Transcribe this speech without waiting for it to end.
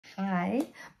Hi,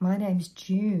 my name's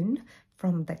June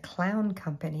from the Clown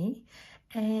Company,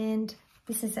 and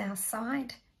this is our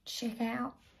site. Check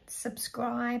out,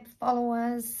 subscribe, follow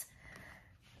us,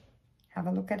 have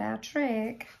a look at our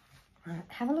trick. Right,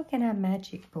 have a look at our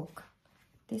magic book.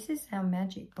 This is our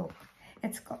magic book.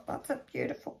 It's got lots of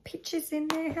beautiful pictures in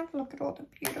there. Have a look at all the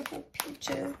beautiful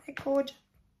pictures. They're gorgeous.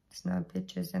 There's no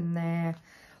pictures in there.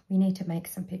 We need to make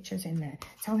some pictures in there.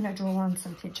 So I'm going to draw on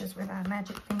some pictures with our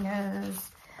magic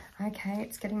fingers. Okay,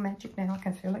 it's getting magic now. I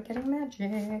can feel it getting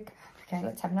magic. Okay,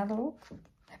 let's have another look.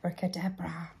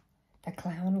 Abracadabra, the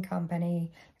Clown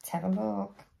Company. Let's have a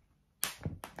look.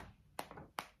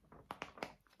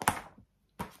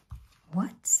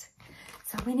 What?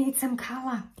 So we need some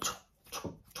colour.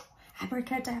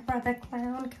 Abracadabra, the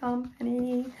Clown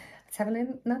Company. Let's have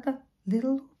another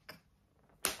little look.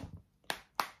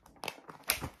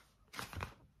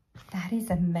 That is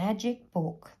a magic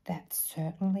book. That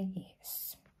certainly is.